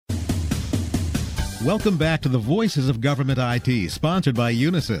Welcome back to the Voices of Government IT, sponsored by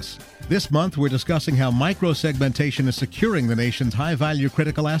Unisys. This month, we're discussing how microsegmentation is securing the nation's high-value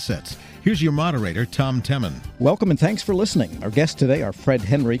critical assets. Here's your moderator, Tom Temin. Welcome and thanks for listening. Our guests today are Fred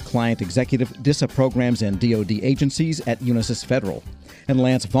Henry, Client Executive, DISA Programs and DoD Agencies at Unisys Federal, and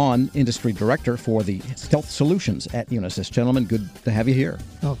Lance Vaughn, Industry Director for the Health Solutions at Unisys. Gentlemen, good to have you here.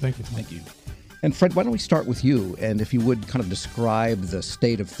 Oh, thank you. Thank you. And Fred, why don't we start with you, and if you would kind of describe the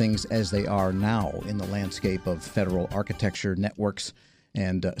state of things as they are now in the landscape of federal architecture, networks,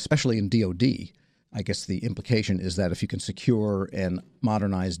 and especially in DoD. I guess the implication is that if you can secure and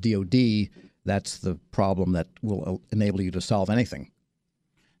modernize DoD, that's the problem that will enable you to solve anything.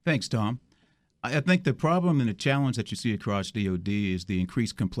 Thanks, Tom. I think the problem and the challenge that you see across DoD is the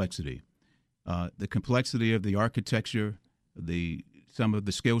increased complexity. The complexity of the architecture, some of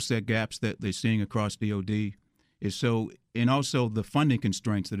the skill set gaps that they're seeing across DoD is so, and also the funding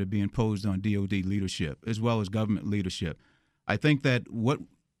constraints that are being imposed on DoD leadership as well as government leadership. I think that what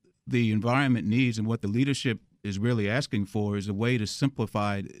the environment needs and what the leadership is really asking for is a way to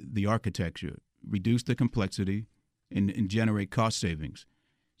simplify the architecture, reduce the complexity, and generate cost savings.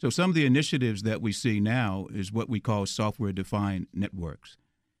 So some of the initiatives that we see now is what we call software-defined networks.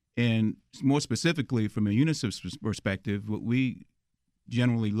 And more specifically, from a Unisys perspective, what we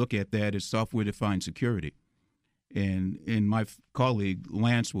generally look at that as software-defined security. And my colleague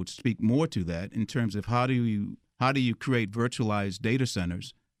Lance will speak more to that in terms of how do you create virtualized data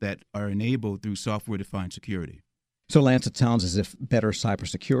centers that are enabled through software-defined security. So, Lance, it sounds as if better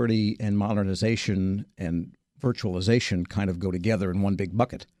cybersecurity and modernization and virtualization kind of go together in one big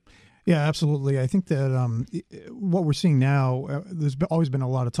bucket. Yeah, absolutely. I think that what we're seeing now, there's always been a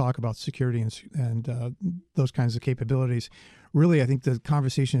lot of talk about security and those kinds of capabilities. Really, I think the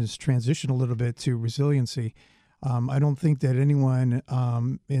conversation has transitioned a little bit to resiliency. I don't think that anyone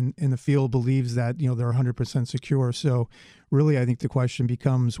in the field believes that they're 100% secure. So, really, I think the question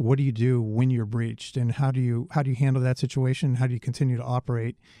becomes, what do you do when you're breached, and how do you handle that situation? How do you continue to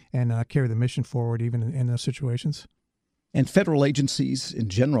operate and carry the mission forward even in those situations? And federal agencies in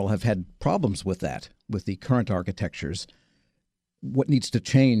general have had problems with that, with the current architectures. What needs to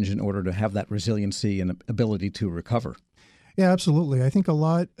change in order to have that resiliency and ability to recover? Yeah, absolutely. I think a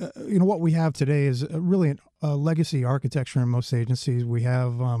lot, what we have today is really a legacy architecture in most agencies. We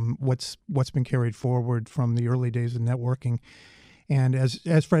have what's been carried forward from the early days of networking. And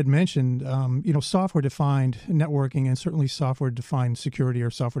as Fred mentioned, software-defined networking and certainly software-defined security or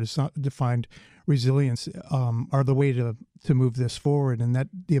software-defined resilience are the way to move this forward. And that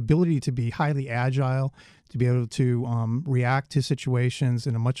the ability to be highly agile, to be able to react to situations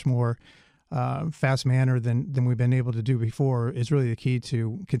in a much more fast manner than we've been able to do before is really the key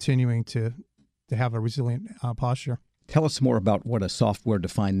to continuing to have a resilient posture. Tell us more about what a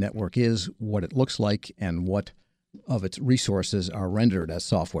software-defined network is, what it looks like, and what of its resources are rendered as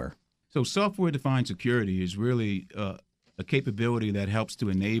software. So software-defined security is really a capability that helps to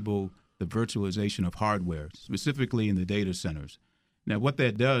enable the virtualization of hardware, specifically in the data centers. Now, what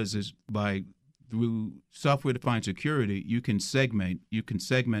that does is through software-defined security, you can segment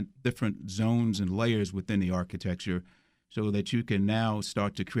different zones and layers within the architecture so that you can now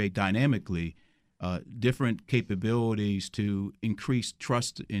start to create dynamically different capabilities to increase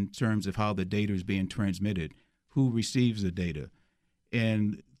trust in terms of how the data is being transmitted, who receives the data.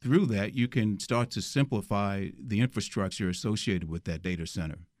 And through that, you can start to simplify the infrastructure associated with that data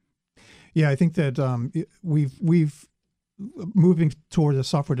center. Yeah, I think that we've moving towards a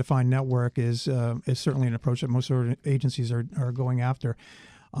software-defined network is certainly an approach that most agencies are going after.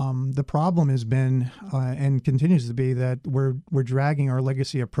 The problem has been and continues to be that we're dragging our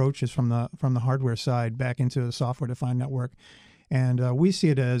legacy approaches from the hardware side back into the software-defined network, and we see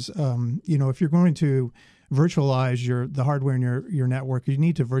it as if you're going to virtualize the hardware in your network, you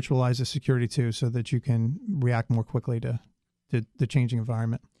need to virtualize the security too, so that you can react more quickly to the changing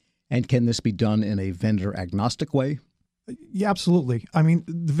environment. And can this be done in a vendor agnostic way? Yeah, absolutely. I mean,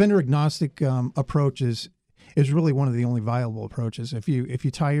 the vendor agnostic approach is really one of the only viable approaches. If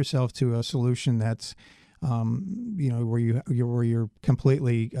you tie yourself to a solution that's where you're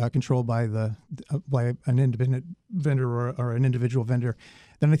completely controlled by an independent vendor or an individual vendor,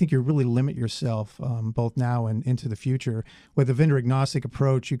 then I think you really limit yourself both now and into the future. With a vendor agnostic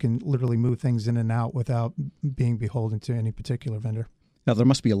approach, you can literally move things in and out without being beholden to any particular vendor. Now, there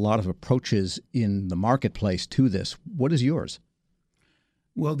must be a lot of approaches in the marketplace to this. What is yours?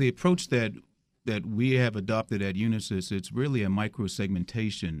 Well, the approach that we have adopted at Unisys, it's really a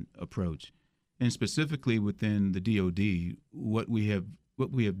microsegmentation approach. And specifically within the DoD, what we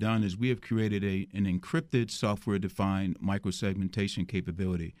have done is we have created an encrypted software-defined microsegmentation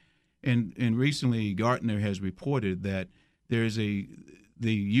capability. And recently, Gartner has reported that the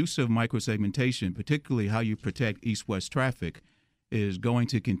use of microsegmentation, particularly how you protect east-west traffic, is going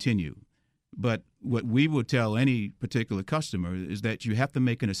to continue. But what we will tell any particular customer is that you have to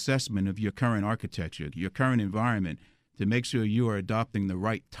make an assessment of your current architecture, your current environment, to make sure you are adopting the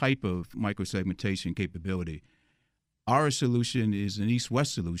right type of microsegmentation capability. Our solution is an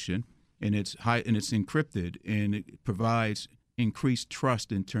east-west solution, and it's encrypted, and it provides increased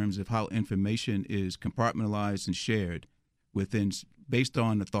trust in terms of how information is compartmentalized and shared based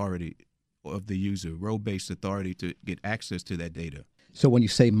on authority of the user, role-based authority to get access to that data. So when you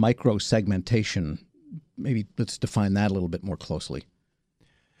say microsegmentation, maybe let's define that a little bit more closely.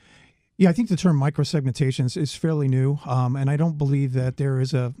 Yeah, I think the term microsegmentation is fairly new, and I don't believe that there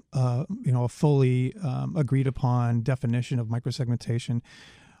is a fully agreed upon definition of microsegmentation.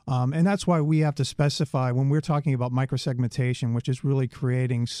 And that's why we have to specify when we're talking about microsegmentation, which is really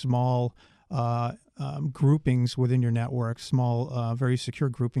creating small groupings within your network, small, very secure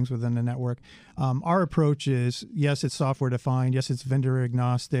groupings within the network. Our approach is, yes, it's software defined. Yes, it's vendor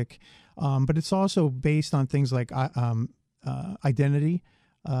agnostic, but it's also based on things like identity.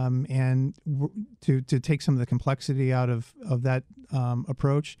 And to take some of the complexity out of that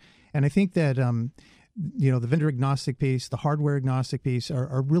approach. And I think that the vendor agnostic piece, the hardware agnostic piece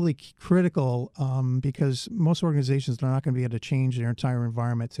are really critical because most organizations are not going to be able to change their entire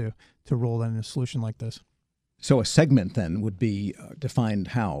environment to roll in a solution like this. So a segment then would be defined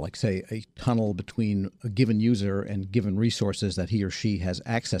how? Like, say, a tunnel between a given user and given resources that he or she has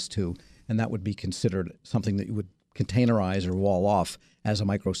access to, and that would be considered something that you would containerize or wall off as a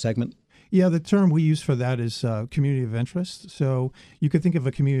microsegment? Yeah, the term we use for that is community of interest. So you could think of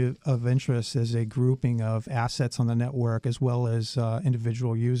a community of interest as a grouping of assets on the network as well as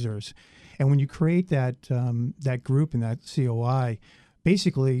individual users. And when you create that group in that COI,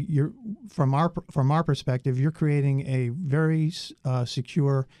 basically, from our perspective, you're creating a very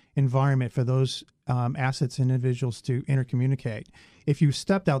secure environment for those assets and individuals to intercommunicate. If you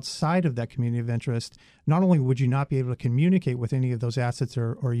stepped outside of that community of interest, not only would you not be able to communicate with any of those assets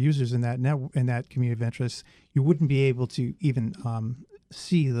or users in that community of interest, you wouldn't be able to even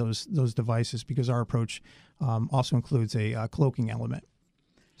see those devices because our approach also includes a cloaking element.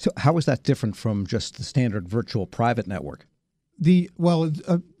 So how is that different from just the standard virtual private network? A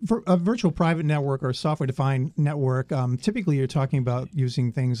virtual private network or a software-defined network, typically you're talking about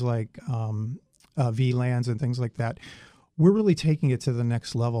using things like VLANs and things like that. We're really taking it to the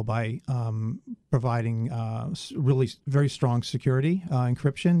next level by providing really very strong security,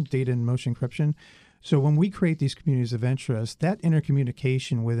 encryption, data in motion encryption. So when we create these communities of interest, that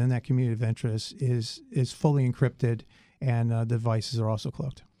intercommunication within that community of interest is fully encrypted, and the devices are also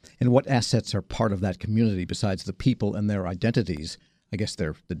cloaked. And what assets are part of that community besides the people and their identities? I guess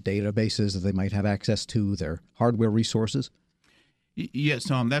they're the databases that they might have access to, their hardware resources? Yes,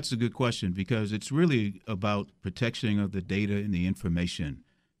 Tom, that's a good question because it's really about protection of the data and the information.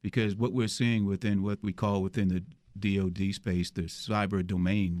 Because what we're seeing within what we call within the DoD space, the cyber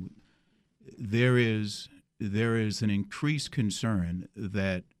domain, there is an increased concern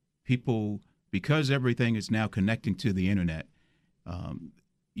that people, because everything is now connecting to the internet,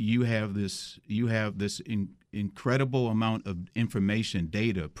 you have this incredible amount of information,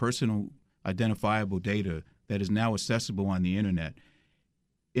 data, personal identifiable data that is now accessible on the internet.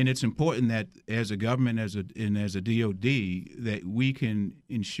 And it's important that as a government, as a DoD, that we can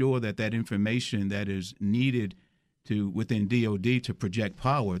ensure that information that is needed within DoD to project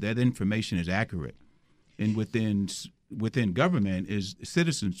power, that information is accurate. And within government is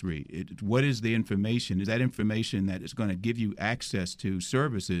citizenry. What is the information? Is that information that is going to give you access to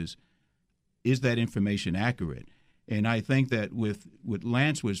services? Is that information accurate? And I think that with what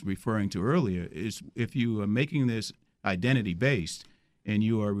Lance was referring to earlier is if you are making this identity-based and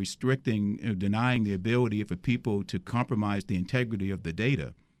you are restricting or denying the ability for people to compromise the integrity of the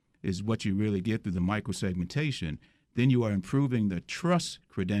data is what you really get through the microsegmentation, then you are improving the trust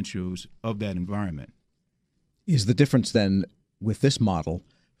credentials of that environment. Is the difference then with this model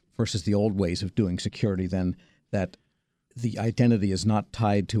versus the old ways of doing security then that the identity is not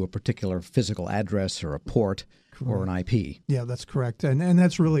tied to a particular physical address or a port or an IP? Yeah, that's correct. And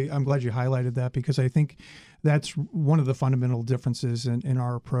that's really, I'm glad you highlighted that because I think that's one of the fundamental differences in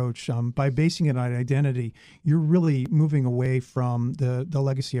our approach. By basing it on identity, you're really moving away from the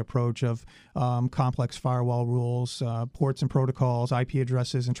legacy approach of complex firewall rules, ports and protocols, IP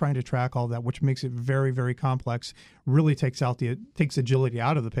addresses, and trying to track all that, which makes it very, very complex, really takes agility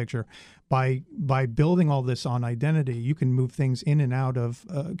out of the picture. By building all this on identity, you can move things in and out of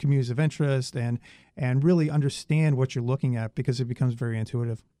communities of interest and really understand what you're looking at because it becomes very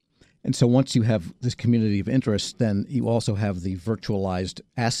intuitive. And so once you have this community of interest, then you also have the virtualized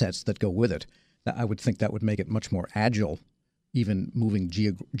assets that go with it. I would think that would make it much more agile, even moving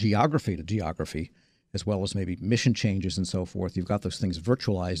geography to geography, as well as maybe mission changes and so forth. You've got those things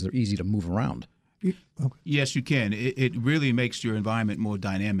virtualized. They're easy to move around. Okay. Yes, you can. It really makes your environment more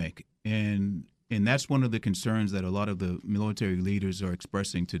dynamic. And that's one of the concerns that a lot of the military leaders are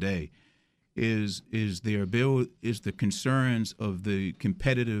expressing today. Is the concerns of the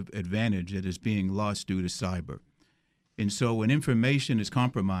competitive advantage that is being lost due to cyber. And so when information is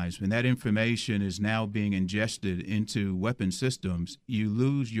compromised, when that information is now being ingested into weapon systems, you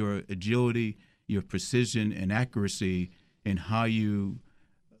lose your agility, your precision and accuracy in how you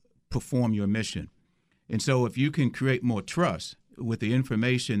perform your mission. And so if you can create more trust with the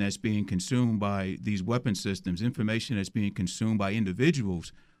information that's being consumed by these weapon systems, information that's being consumed by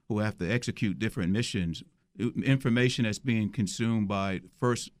individuals who have to execute different missions, information that's being consumed by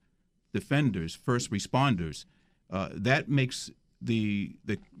first defenders, first responders, that makes the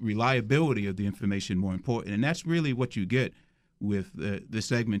reliability of the information more important. And that's really what you get with the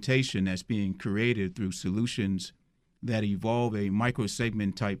segmentation that's being created through solutions that evolve a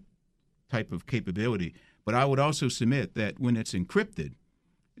microsegment type of capability. But I would also submit that when it's encrypted,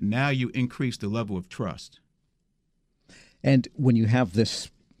 now you increase the level of trust. And when you have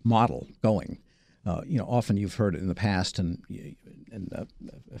this model going, often you've heard it in the past, and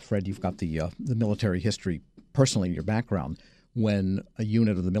Fred, you've got the military history personally in your background. When a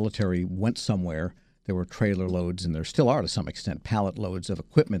unit of the military went somewhere, there were trailer loads, and there still are to some extent, pallet loads of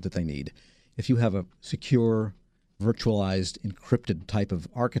equipment that they need. If you have a secure, virtualized, encrypted type of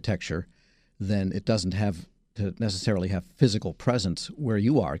architecture, then it doesn't have to necessarily have physical presence where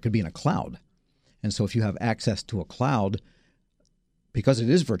you are. It could be in a cloud. And so if you have access to a cloud, because it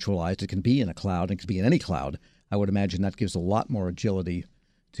is virtualized, it can be in a cloud, it can be in any cloud. I would imagine that gives a lot more agility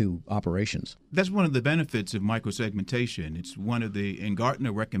to operations. That's one of the benefits of microsegmentation. It's one of the, and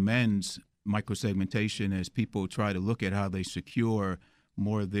Gartner recommends microsegmentation as people try to look at how they secure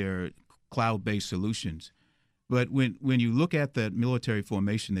more of their cloud-based solutions. But when you look at that military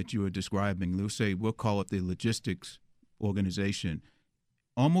formation that you were describing, we'll call it the logistics organization,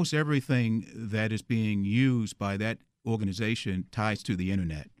 almost everything that is being used by that organization ties to the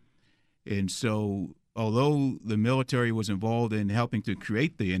internet. And so although the military was involved in helping to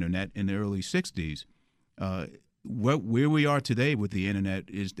create the internet in the early 60s, where we are today with the internet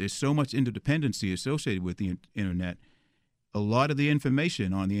is there's so much interdependency associated with the internet. A lot of the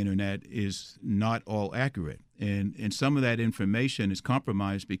information on the internet is not all accurate. And some of that information is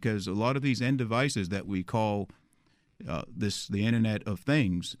compromised because a lot of these end devices that we call the Internet of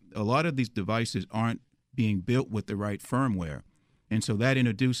Things, a lot of these devices aren't being built with the right firmware. And so that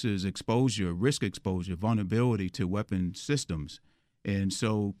introduces exposure, risk exposure, vulnerability to weapon systems. And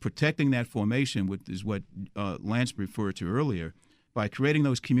so protecting that formation, which is what Lance referred to earlier, by creating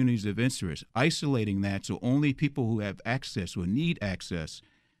those communities of interest, isolating that so only people who have access or need access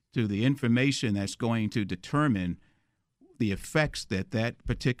to the information that's going to determine the effects that that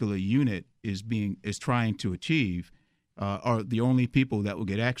particular unit is trying to achieve are the only people that will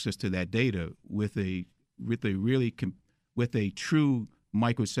get access to that data with a true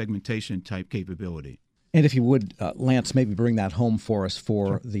microsegmentation type capability. And if you would, Lance, maybe bring that home for us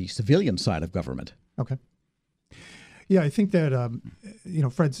for the civilian side of government. Okay. Yeah, I think that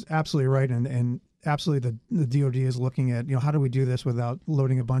Fred's absolutely right, and absolutely the DoD is looking at how do we do this without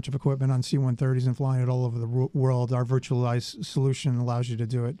loading a bunch of equipment on C-130s and flying it all over the world. Our virtualized solution allows you to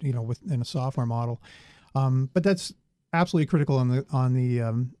do it, within a software model. But that's absolutely critical on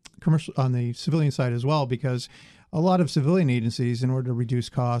the civilian side as well, because a lot of civilian agencies, in order to reduce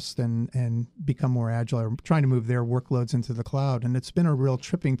costs and become more agile, are trying to move their workloads into the cloud. And it's been a real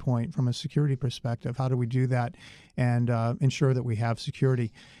tripping point from a security perspective. How do we do that and ensure that we have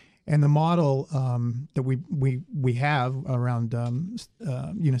security? And the model that we have around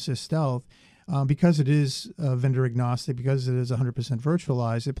Unisys Stealth, because it is vendor agnostic, because it is 100%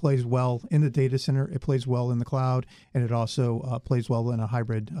 virtualized, it plays well in the data center, it plays well in the cloud, and it also plays well in a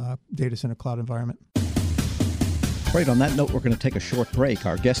hybrid data center cloud environment. Right, on that note, we're going to take a short break.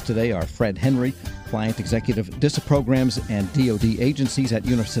 Our guests today are Fred Henry, Client Executive, DISA Programs and DoD Agencies at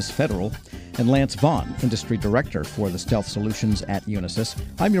Unisys Federal, and Lance Vaughn, Industry Director for the Stealth Solutions at Unisys.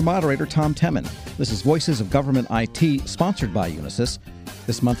 I'm your moderator, Tom Temin. This is Voices of Government IT, sponsored by Unisys.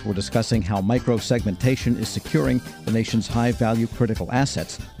 This month, we're discussing how micro-segmentation is securing the nation's high-value critical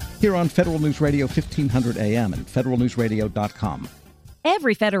assets, here on Federal News Radio 1500 AM and federalnewsradio.com.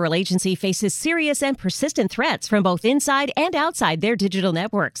 Every federal agency faces serious and persistent threats from both inside and outside their digital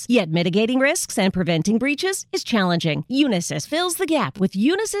networks. Yet mitigating risks and preventing breaches is challenging. Unisys fills the gap with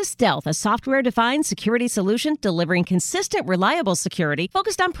Unisys Stealth, a software-defined security solution delivering consistent, reliable security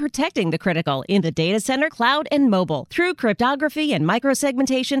focused on protecting the critical in the data center, cloud, and mobile. Through cryptography and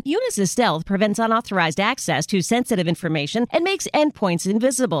microsegmentation, Unisys Stealth prevents unauthorized access to sensitive information and makes endpoints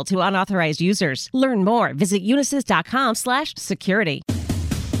invisible to unauthorized users. Learn more. Visit unisys.com/security.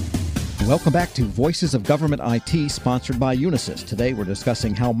 Welcome back to Voices of Government IT, sponsored by Unisys. Today we're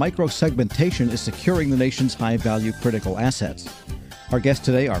discussing how microsegmentation is securing the nation's high-value critical assets. Our guests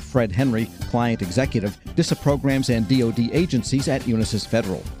today are Fred Henry, Client Executive, DISA Programs and DoD Agencies at Unisys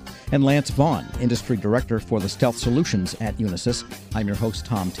Federal, and Lance Vaughn, Industry Director for the Stealth Solutions at Unisys. I'm your host,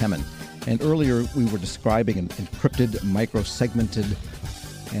 Tom Temin. And earlier we were describing an encrypted, microsegmented,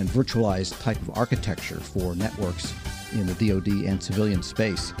 and virtualized type of architecture for networks in the DoD and civilian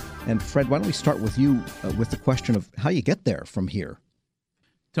space. And Fred, why don't we start with you with the question of how you get there from here?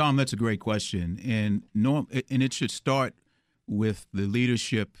 Tom, that's a great question. And it should start with the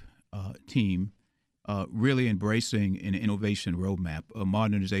leadership team really embracing an innovation roadmap, a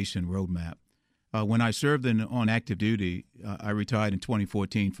modernization roadmap. When I served on active duty, I retired in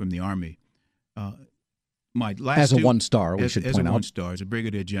 2014 from the Army. As a one-star, we should point out. As a one-star, as a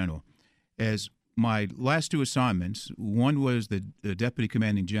brigadier general. As my last two assignments, one was the deputy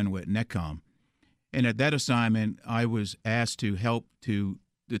commanding general at NETCOM. And at that assignment, I was asked to help to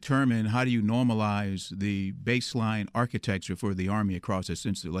determine how do you normalize the baseline architecture for the Army across its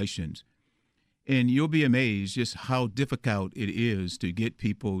installations. And you'll be amazed just how difficult it is to get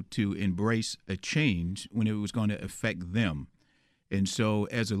people to embrace a change when it was going to affect them. And so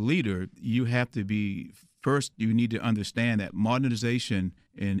as a leader, you have to be, first, you need to understand that modernization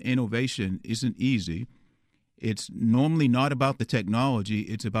and innovation isn't easy. It's normally not about the technology.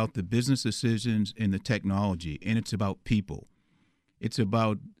 It's about the business decisions and the technology, and it's about people. It's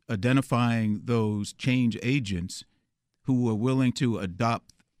about identifying those change agents who are willing to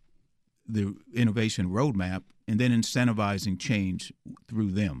adopt the innovation roadmap and then incentivizing change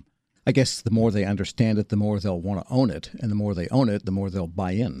through them. I guess the more they understand it, the more they'll want to own it. And the more they own it, the more they'll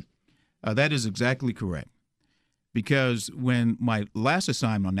buy in. That is exactly correct. Because when my last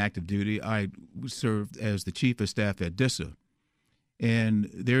assignment on active duty, I served as the chief of staff at DISA. And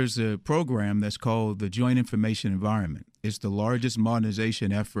there's a program that's called the Joint Information Environment. It's the largest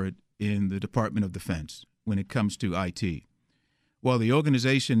modernization effort in the Department of Defense when it comes to IT. Well, the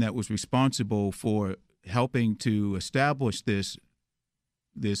organization that was responsible for helping to establish this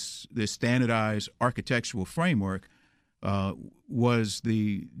standardized architectural framework was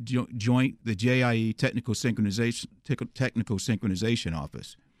the JIE Technical Synchronization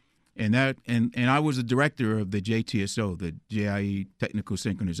Office, and I was the director of the JTSO, the JIE Technical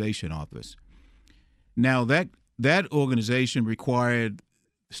Synchronization Office. Now that organization required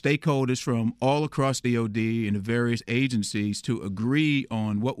stakeholders from all across DoD and the various agencies to agree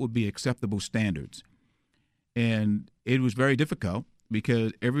on what would be acceptable standards, and it was very difficult,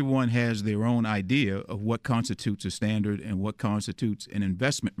 because everyone has their own idea of what constitutes a standard and what constitutes an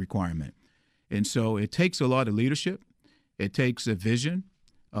investment requirement. And so it takes a lot of leadership, it takes a vision,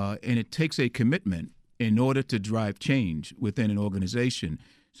 and it takes a commitment in order to drive change within an organization.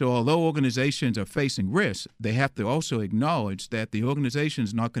 So although organizations are facing risks, they have to also acknowledge that the organization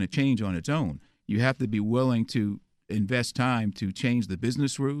is not going to change on its own. You have to be willing to invest time to change the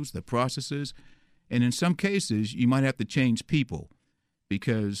business rules, the processes, and in some cases, you might have to change people,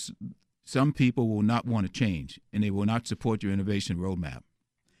 because some people will not want to change and they will not support your innovation roadmap.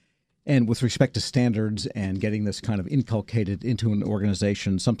 And with respect to standards and getting this kind of inculcated into an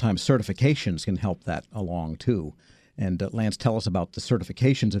organization, sometimes certifications can help that along too. And Lance, tell us about the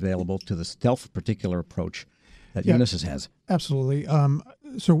certifications available to the stealth particular approach that Unisys has. Absolutely.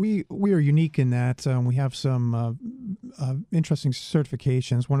 So we are unique in that we have some interesting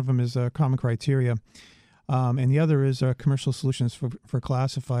certifications. One of them is Common Criteria. And the other is Commercial Solutions for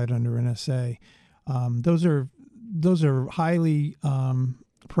Classified under NSA. Those are highly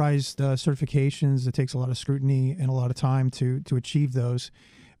prized certifications. It takes a lot of scrutiny and a lot of time to achieve those,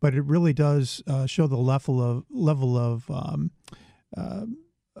 but it really does show the level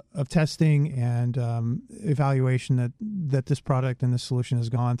of testing and evaluation that this product and this solution has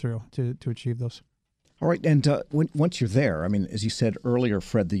gone through to achieve those. All right, and once you're there, I mean, as you said earlier,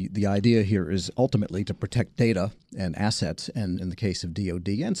 Fred, the idea here is ultimately to protect data and assets, and in the case of DoD,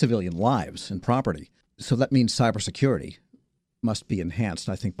 and civilian lives and property. So that means cybersecurity must be enhanced,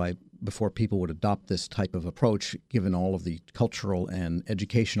 I think, by before people would adopt this type of approach, given all of the cultural and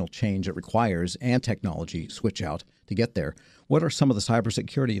educational change it requires and technology switch out to get there. What are some of the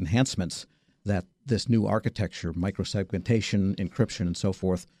cybersecurity enhancements that this new architecture, microsegmentation, encryption, and so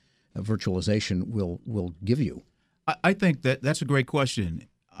forth, virtualization will give you? I think that's a great question.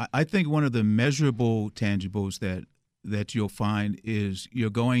 I think one of the measurable tangibles that you'll find is you're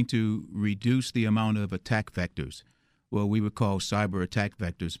going to reduce the amount of attack vectors, what we would call cyber attack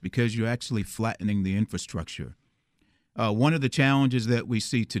vectors, because you're actually flattening the infrastructure. One of the challenges that we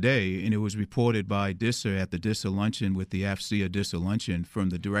see today, and it was reported by DISA at the DISA luncheon with the AFCEA DISA luncheon from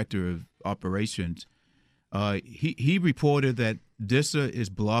the director of operations, he reported that DISA is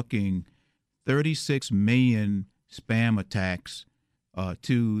blocking 36 million spam attacks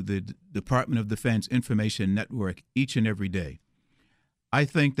to the Department of Defense Information Network each and every day. I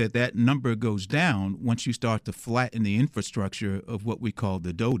think that number goes down once you start to flatten the infrastructure of what we call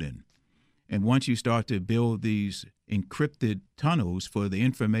the DODIN. And once you start to build these encrypted tunnels for the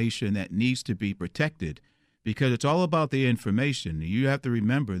information that needs to be protected, because it's all about the information. You have to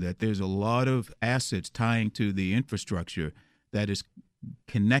remember that there's a lot of assets tying to the infrastructure that is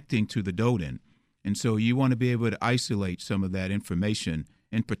connecting to the DODIN. And so you want to be able to isolate some of that information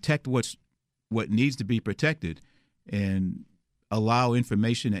and protect what needs to be protected and allow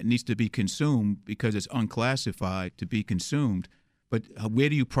information that needs to be consumed because it's unclassified to be consumed. But where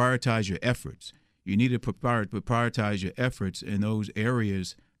do you prioritize your efforts? You need to prioritize your efforts in those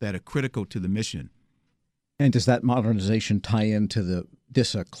areas that are critical to the mission. And does that modernization tie into the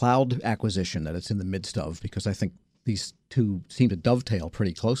DISA cloud acquisition that it's in the midst of? Because I think these two seem to dovetail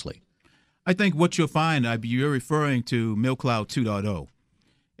pretty closely. I think what you'll find, you're referring to MilCloud 2.0.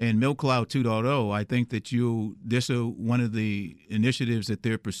 And MilCloud 2.0, I think that DISA, one of the initiatives that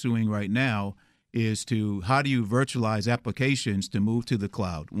they're pursuing right now is how do you virtualize applications to move to the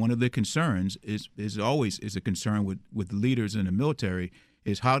cloud? One of the concerns is always a concern with leaders in the military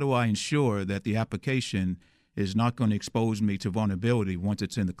is how do I ensure that the application is not going to expose me to vulnerability once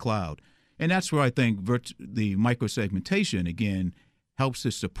it's in the cloud? And that's where I think the microsegmentation, again, helps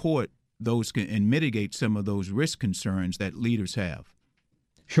to support those and mitigate some of those risk concerns that leaders have.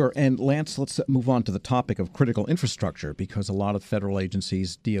 Sure. And Lance, let's move on to the topic of critical infrastructure, because a lot of federal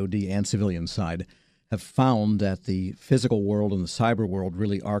agencies, DOD and civilian side, have found that the physical world and the cyber world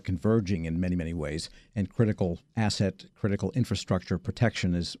really are converging in many, many ways. And critical asset, critical infrastructure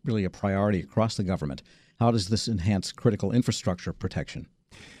protection is really a priority across the government. How does this enhance critical infrastructure protection?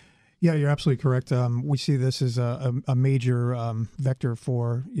 Yeah, you're absolutely correct. We see this as a major vector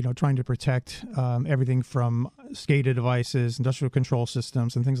for trying to protect everything from SCADA devices, industrial control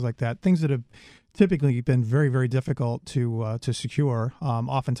systems, and things like that. Things that have typically been very, very difficult to secure.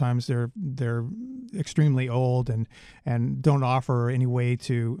 Oftentimes, they're extremely old and don't offer any way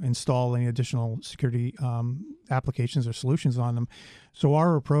to install any additional security applications or solutions on them. So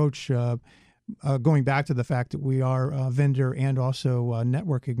our approach. Going back to the fact that we are vendor and also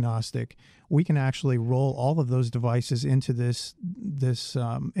network agnostic, we can actually roll all of those devices into this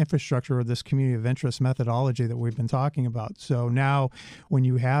infrastructure or this community of interest methodology that we've been talking about. So now when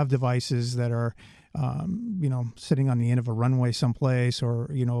you have devices that are sitting on the end of a runway someplace, or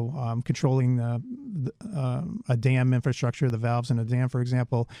controlling a dam infrastructure, the valves in a dam, for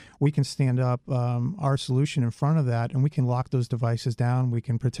example, we can stand up our solution in front of that, and we can lock those devices down. We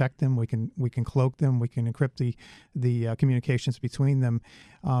can protect them. We can cloak them. We can encrypt the communications between them,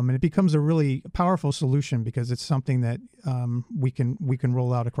 and it becomes a really powerful solution because it's something that we can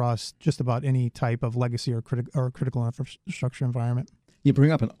roll out across just about any type of legacy or critical infrastructure environment. You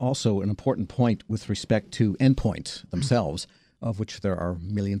bring up also an important point with respect to endpoints themselves, of which there are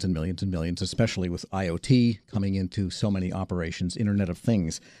millions and millions and millions, especially with IoT coming into so many operations, Internet of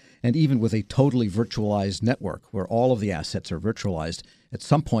Things. And even with a totally virtualized network where all of the assets are virtualized, at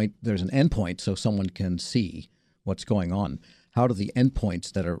some point there's an endpoint so someone can see what's going on. How do the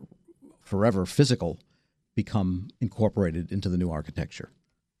endpoints that are forever physical become incorporated into the new architecture?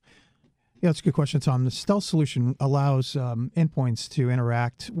 Yeah, that's a good question, Tom. The Stealth solution allows endpoints to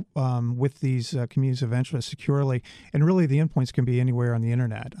interact with these communities of interest securely, and really the endpoints can be anywhere on the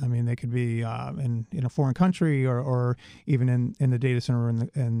internet. I mean, they could be in a foreign country or even in the data center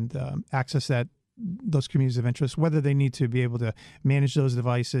and access those communities of interest, whether they need to be able to manage those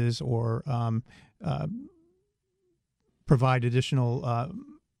devices or provide additional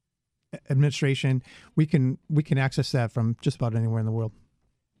administration. We can access that from just about anywhere in the world.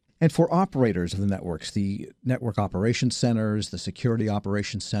 And for operators of the networks, the network operations centers, the security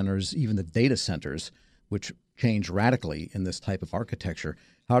operations centers, even the data centers, which change radically in this type of architecture,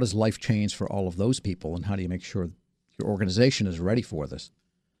 how does life change for all of those people, and how do you make sure your organization is ready for this?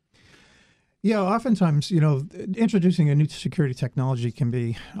 Yeah, oftentimes, introducing a new security technology can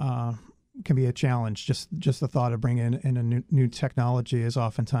be a challenge. Just the thought of bringing in a new technology is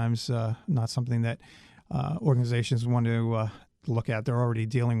oftentimes not something that organizations want to look at. They're already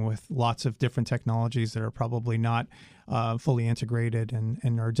dealing with lots of different technologies that are probably not fully integrated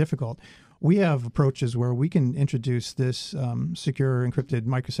and are difficult. We have approaches where we can introduce this secure encrypted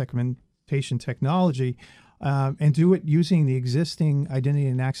microsegmentation technology and do it using the existing identity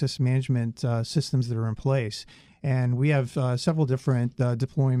and access management systems that are in place. And we have several different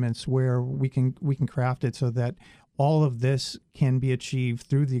deployments where we can craft it so that all of this can be achieved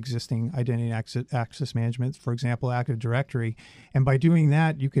through the existing identity and access management, for example, Active Directory. And by doing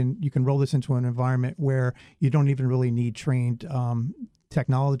that, you can roll this into an environment where you don't even really need trained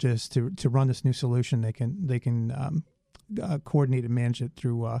technologists to run this new solution. They can coordinate and manage it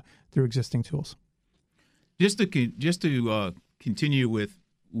through existing tools. Just to continue with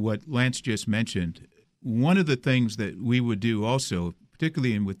what Lance just mentioned, one of the things that we would do also,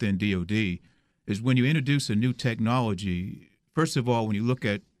 particularly within DoD, is when you introduce a new technology, first of all, when you look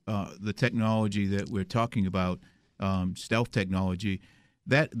at the technology that we're talking about, stealth technology,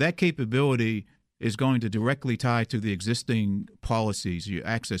 that capability is going to directly tie to the existing policies, your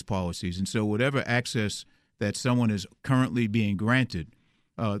access policies. And so whatever access that someone is currently being granted,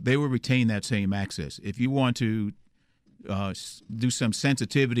 they will retain that same access. If you want to do some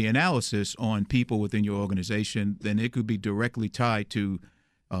sensitivity analysis on people within your organization, then it could be directly tied to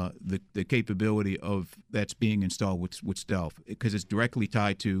the capability of that's being installed with stealth, because it's directly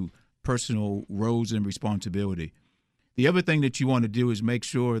tied to personal roles and responsibility. The other thing that you want to do is make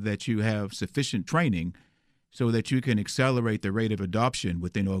sure that you have sufficient training so that you can accelerate the rate of adoption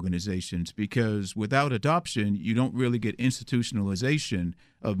within organizations, because without adoption, you don't really get institutionalization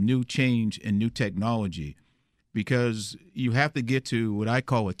of new change and new technology, because you have to get to what I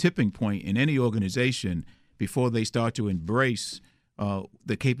call a tipping point in any organization before they start to embrace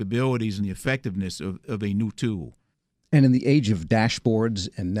the capabilities and the effectiveness of a new tool. And in the age of dashboards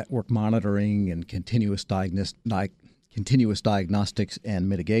and network monitoring and continuous diagnostics and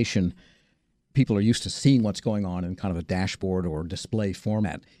mitigation, people are used to seeing what's going on in kind of a dashboard or display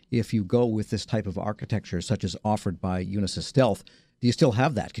format. If you go with this type of architecture, such as offered by Unisys Stealth, do you still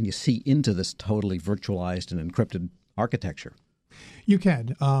have that? Can you see into this totally virtualized and encrypted architecture? You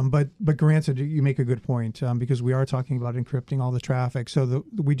can, but granted, you make a good point, because we are talking about encrypting all the traffic. So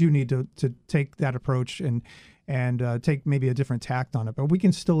we do need to take that approach and take maybe a different tact on it. But we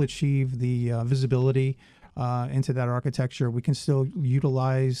can still achieve the visibility into that architecture. We can still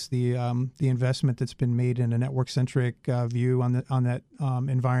utilize the investment that's been made in a network-centric view on that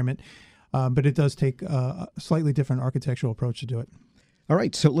environment. But it does take a slightly different architectural approach to do it. All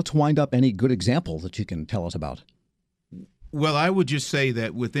right, so let's wind up. Any good example that you can tell us about? Well, I would just say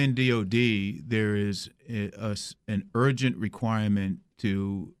that within DoD, there is an urgent requirement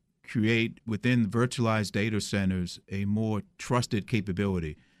to create within virtualized data centers a more trusted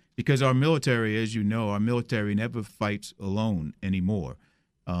capability. Because our military, as you know, never fights alone anymore,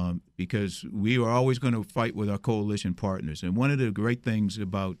 because we are always going to fight with our coalition partners. And one of the great things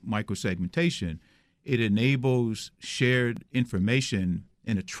about microsegmentation, it enables shared information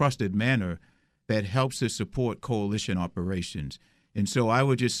in a trusted manner that helps to support coalition operations. And so I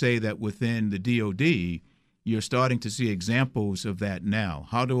would just say that within the DoD, you're starting to see examples of that now.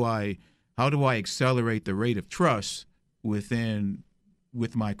 How do I accelerate the rate of trust with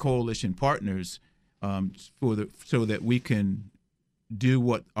my coalition partners so that we can do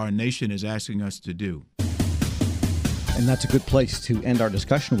what our nation is asking us to do? And that's a good place to end our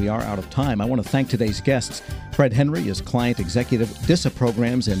discussion. We are out of time. I want to thank today's guests. Fred Henry is Client Executive, DISA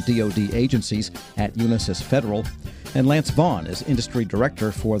Programs and DoD Agencies at Unisys Federal. And Lance Vaughn is Industry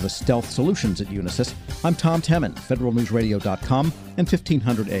Director for the Stealth Solutions at Unisys. I'm Tom Temin, federalnewsradio.com and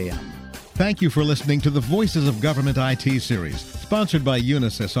 1500 AM. Thank you for listening to the Voices of Government IT series, sponsored by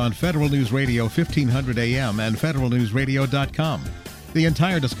Unisys on Federal News Radio 1500 AM and federalnewsradio.com. The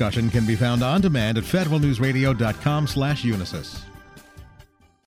entire discussion can be found on demand at federalnewsradio.com/Unisys.